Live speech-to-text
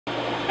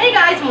Hey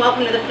guys, and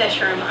welcome to the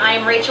fish room. I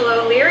am Rachel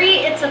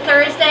O'Leary. It's a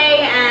Thursday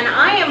and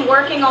I am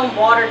working on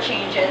water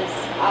changes.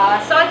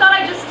 So I thought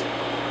I'd just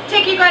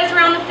take you guys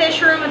around the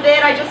fish room a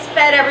bit. I just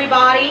fed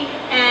everybody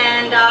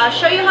and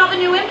show you how the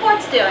new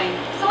import's doing.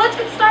 So let's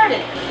get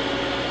started.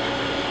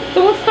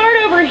 So we'll start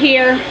over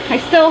here. I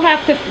still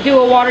have to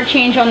do a water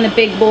change on the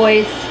big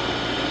boys.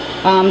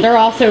 They're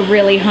also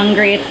really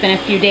hungry. It's been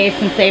a few days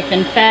since they've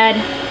been fed.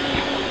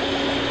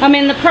 I'm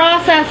in the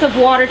process of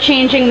water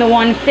changing the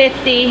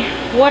 150.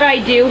 What I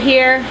do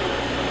here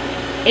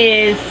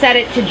is set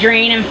it to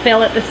drain and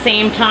fill at the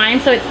same time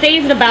so it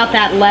stays at about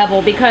that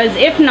level, because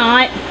if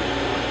not,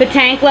 the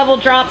tank level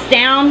drops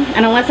down,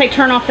 and unless I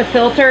turn off the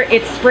filter,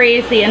 it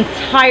sprays the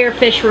entire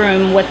fish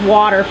room with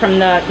water from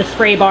the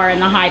spray bar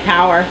and the high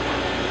power.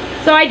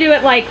 So I do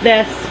it like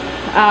this.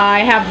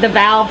 I have the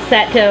valve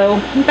set to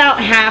about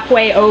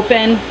halfway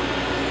open.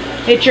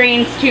 It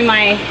drains to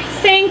my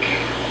sink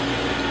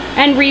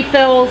and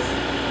refills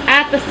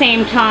at the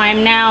same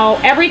time. Now,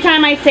 every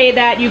time I say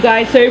that, you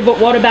guys say,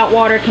 but what about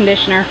water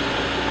conditioner?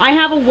 I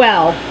have a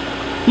well.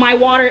 My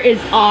water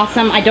is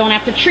awesome. I don't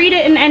have to treat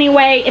it in any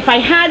way. If I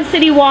had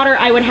city water,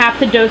 I would have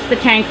to dose the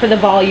tank for the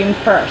volume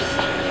first.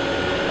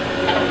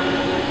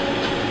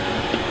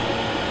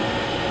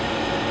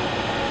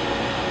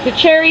 The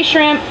cherry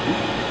shrimp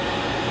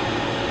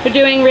are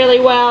doing really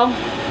well.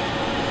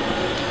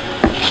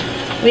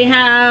 We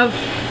have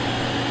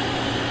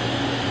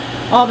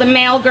all the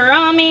male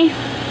gourami,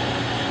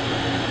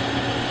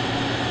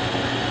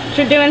 which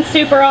are doing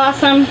super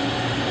awesome,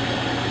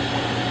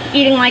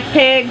 eating like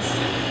pigs.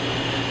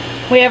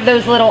 We have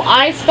those little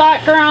eye spot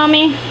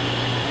gourami,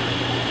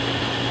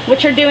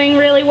 which are doing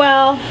really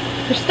well.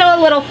 They're still a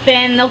little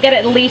thin. They'll get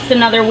at least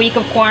another week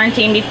of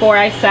quarantine before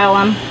I sell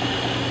them,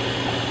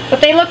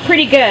 but they look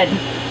pretty good.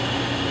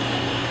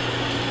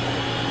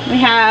 We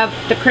have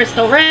the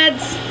crystal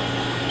reds,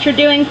 which are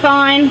doing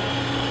fine.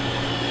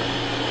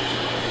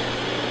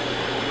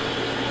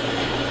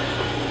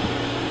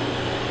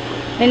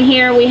 And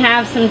here we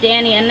have some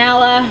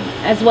Danianella,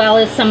 as well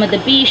as some of the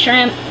bee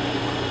shrimp.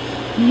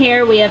 And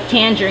here we have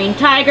tangerine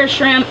tiger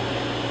shrimp.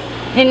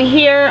 And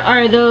here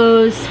are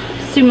those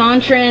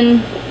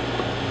Sumatran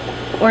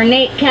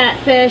ornate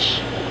catfish,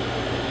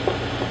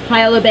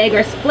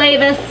 Hyolobagris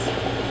flavus.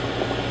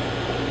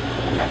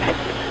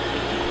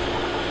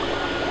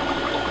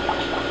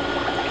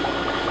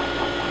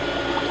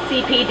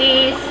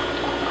 CPDs,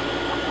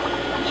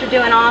 which are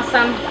doing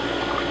awesome.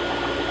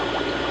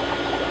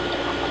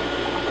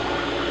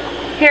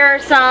 Here are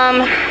some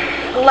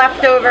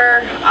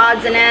leftover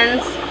odds and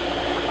ends.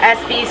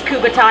 SB's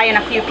Kubatai and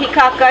a few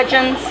peacock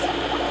gudgeons.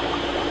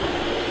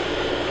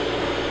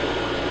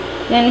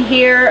 Then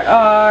here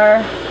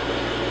are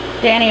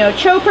Danio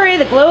chopre,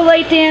 the glow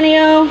light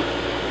Danio.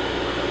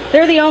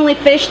 They're the only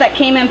fish that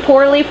came in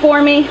poorly for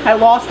me. I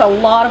lost a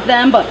lot of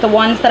them, but the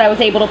ones that I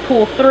was able to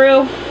pull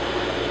through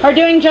are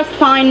doing just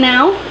fine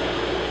now.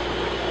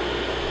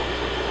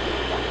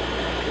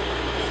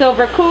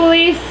 Silver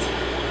coolies.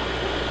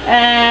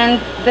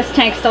 And this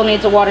tank still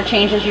needs a water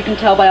change, as you can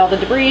tell by all the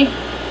debris.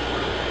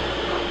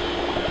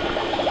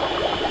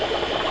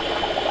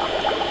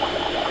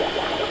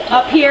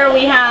 Up here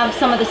we have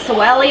some of the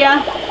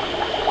Soelia.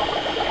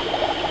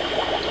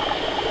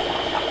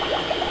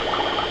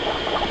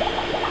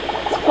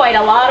 It's quite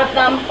a lot of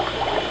them.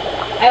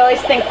 I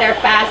always think they're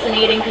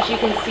fascinating because you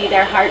can see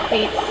their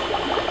heartbeats.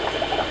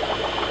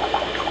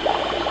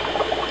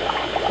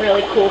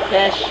 Really cool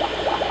fish.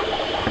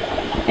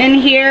 In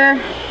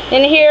here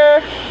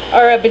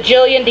are a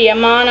bajillion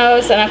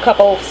Diamanos and a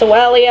couple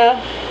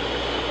Soelia.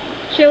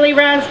 Chili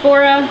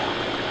Rasbora,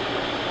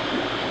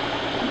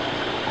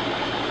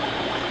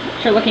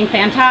 which are looking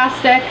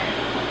fantastic.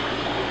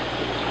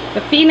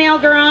 The female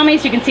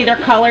gouramis, you can see their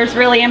colors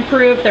really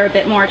improved. They're a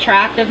bit more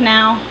attractive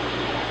now.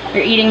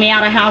 They're eating me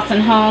out of house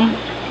and home.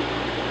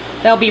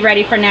 They'll be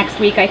ready for next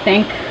week, I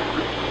think.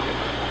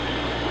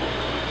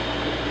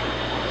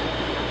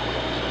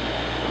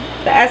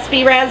 The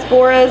SB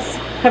Rasboras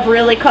have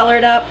really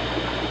colored up.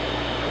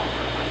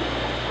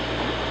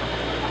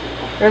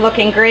 They're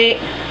looking great.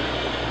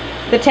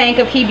 The tank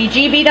of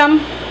heebie-jeebied them.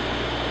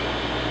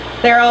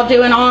 They're all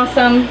doing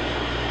awesome.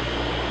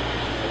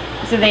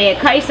 So the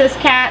Achisis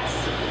cats,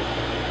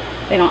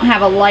 they don't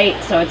have a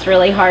light, so it's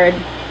really hard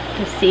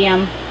to see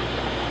them.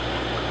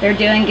 They're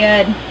doing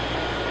good.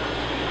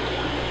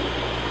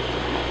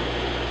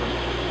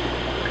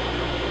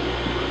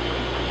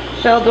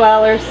 Shell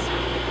dwellers.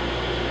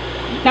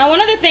 Now,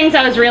 one of the things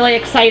I was really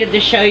excited to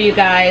show you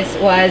guys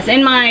was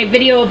in my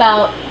video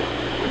about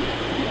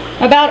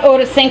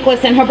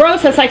Otocinclus and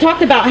Habrosus, I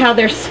talked about how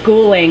they're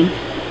schooling.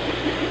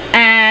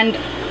 And,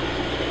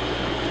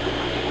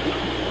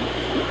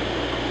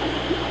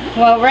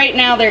 well, right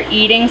now they're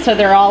eating, so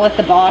they're all at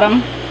the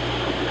bottom.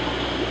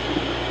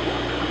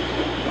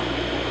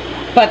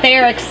 But they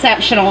are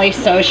exceptionally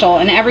social,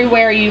 and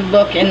everywhere you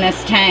look in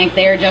this tank,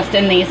 they are just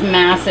in these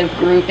massive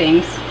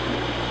groupings.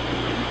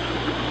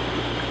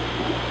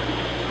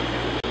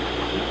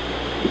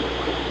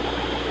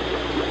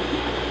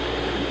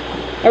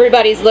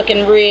 Everybody's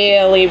looking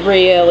really,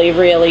 really,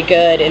 really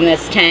good in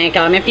this tank.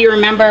 If you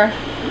remember,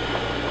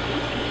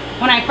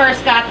 when I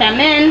first got them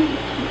in,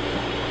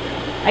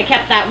 I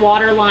kept that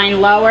water line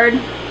lowered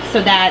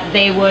so that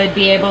they would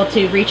be able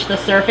to reach the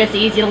surface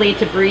easily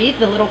to breathe,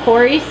 the little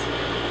cories.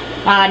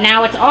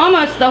 Now it's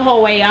almost the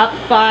whole way up.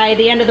 By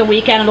the end of the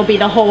weekend, it'll be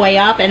the whole way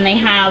up, and they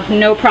have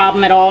no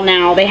problem at all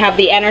now. They have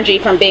the energy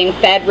from being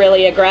fed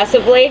really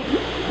aggressively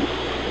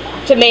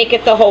to make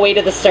it the whole way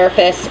to the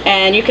surface.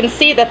 And you can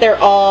see that they're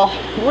all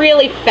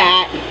really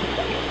fat.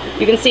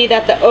 You can see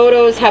that the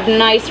Otos have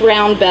nice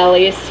round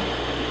bellies,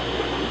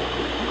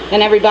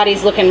 and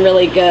everybody's looking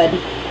really good.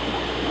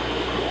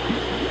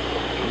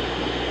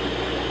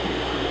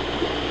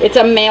 It's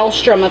a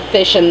maelstrom of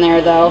fish in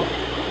there though.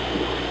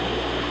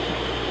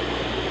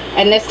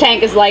 And this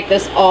tank is like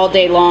this all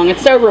day long.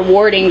 It's so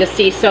rewarding to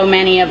see so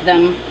many of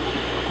them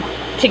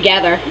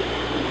together.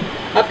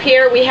 Up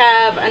here we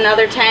have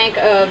another tank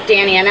of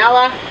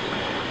Danianella.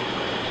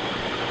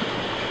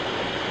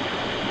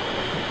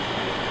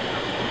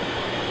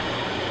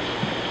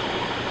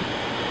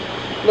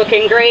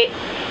 Looking great.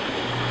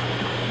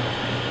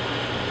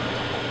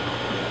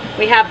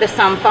 We have the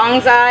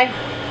Samfangzai,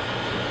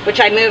 which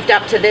I moved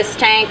up to this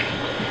tank.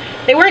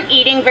 They weren't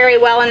eating very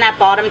well in that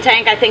bottom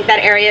tank. I think that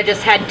area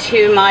just had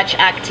too much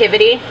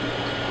activity.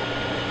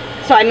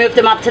 So I moved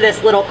them up to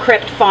this little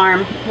crypt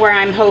farm where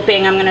I'm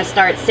hoping I'm going to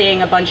start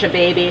seeing a bunch of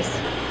babies.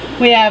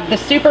 We have the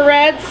Super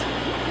Reds,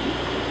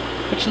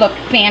 which look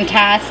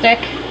fantastic.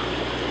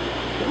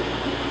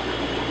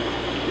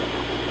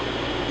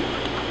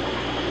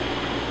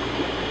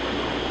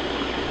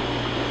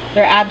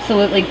 They're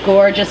absolutely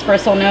gorgeous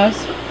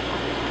bristlenose.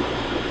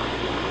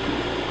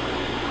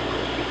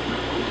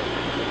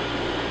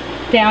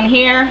 Down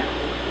here,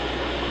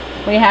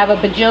 we have a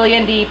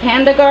Bajillion D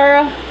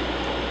Pandagara,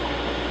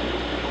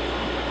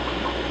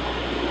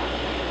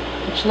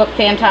 which look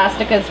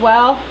fantastic as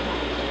well.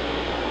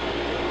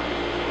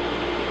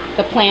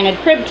 The planted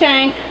crib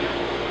tank.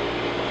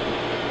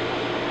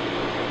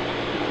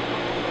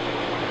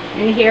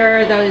 And here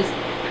are those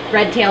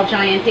red-tailed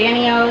giant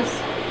Danios.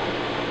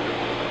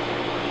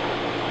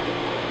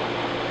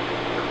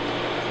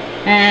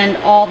 And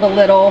all the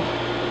little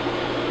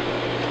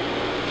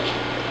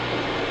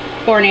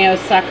Borneo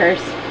suckers,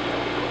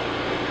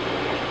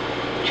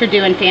 which are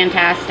doing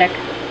fantastic.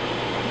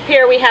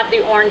 Here we have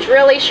the orange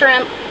Rilly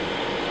shrimp.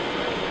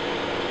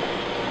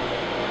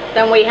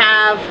 Then we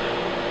have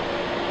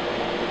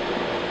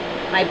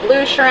my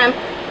blue shrimp.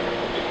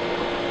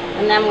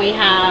 And then we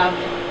have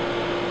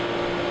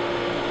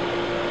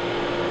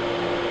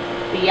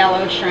the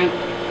yellow shrimp.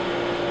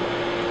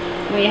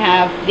 We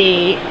have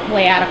the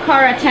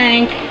Leatacara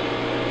tank.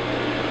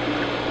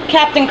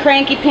 Captain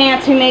Cranky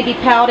Pants, who may be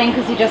pouting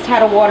because he just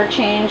had a water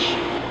change.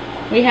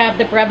 We have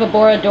the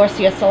Brevibora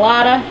dorsia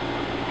salata,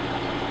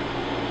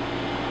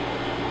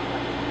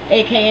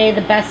 aka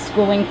the best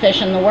schooling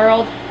fish in the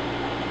world.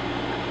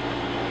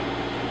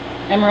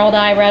 Emerald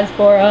Eye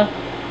Rasbora.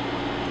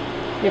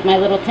 We have my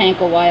little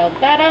tank of wild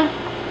betta,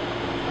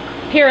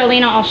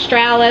 Pyrrolina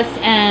australis,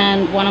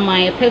 and one of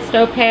my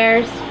Episto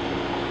pairs.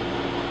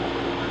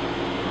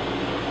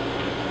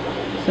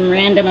 Some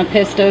random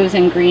Epistos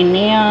and green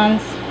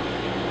neons.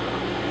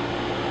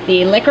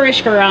 The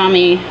licorice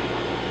gourami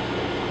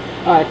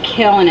are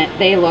killing it.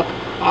 They look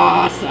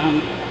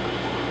awesome.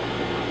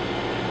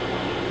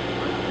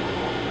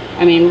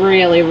 I mean,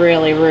 really,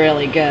 really,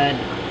 really good.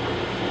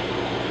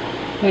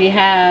 We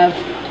have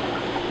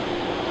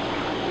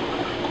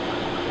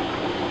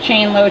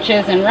chain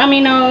loaches and rummy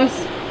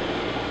nose.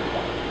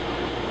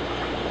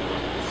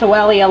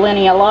 Soelia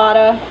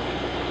linealata.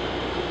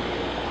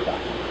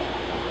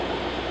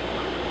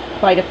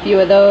 Quite a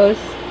few of those.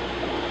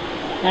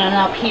 And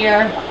up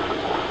here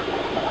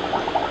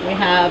we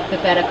have the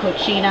Betta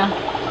Cochina,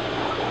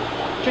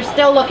 which are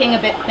still looking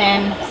a bit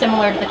thin,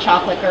 similar to the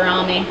chocolate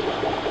gourami.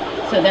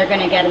 So they're going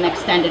to get an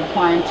extended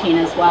quarantine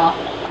as well.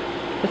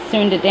 The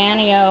Sunda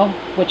Danio,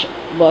 which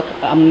look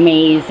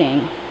amazing.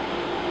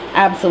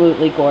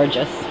 Absolutely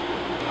gorgeous.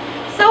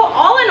 So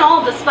all in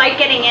all, despite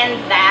getting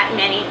in that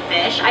many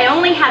fish, I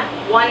only had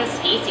one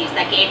species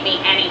that gave me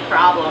any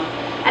problem.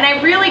 And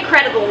I really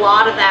credit a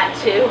lot of that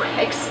to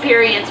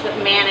experience with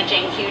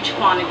managing huge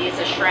quantities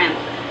of shrimp.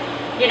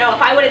 You know,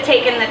 if I would have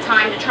taken the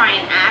time to try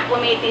and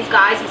acclimate these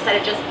guys instead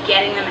of just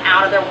getting them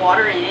out of their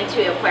water and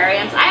into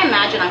aquariums, I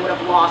imagine I would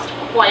have lost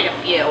quite a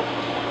few.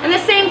 And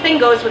the same thing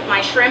goes with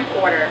my shrimp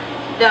order.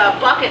 The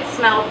buckets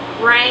smelled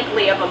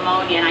rankly of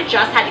ammonia, and I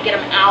just had to get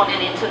them out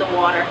and into the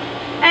water.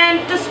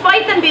 And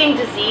despite them being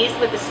diseased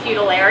with the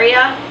scutal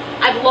area,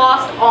 I've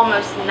lost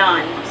almost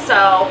none.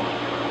 So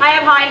I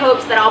have high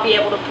hopes that I'll be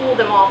able to pull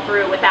them all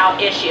through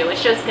without issue.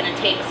 It's just going to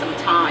take some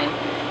time.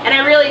 And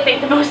I really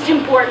think the most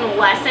important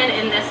lesson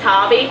in this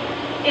hobby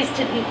is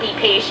to be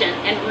patient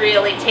and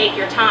really take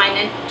your time,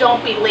 and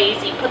don't be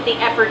lazy. Put the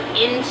effort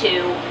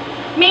into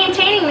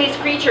maintaining these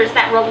creatures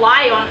that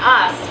rely on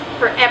us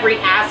for every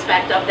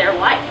aspect of their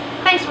life.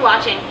 Thanks for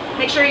watching.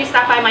 Make sure you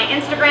stop by my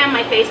Instagram,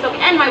 my Facebook,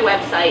 and my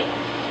website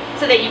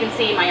so that you can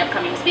see my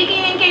upcoming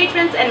speaking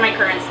engagements and my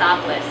current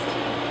stock list.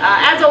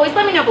 As always,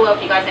 let me know below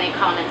if you guys have any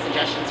comments,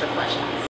 suggestions, or questions.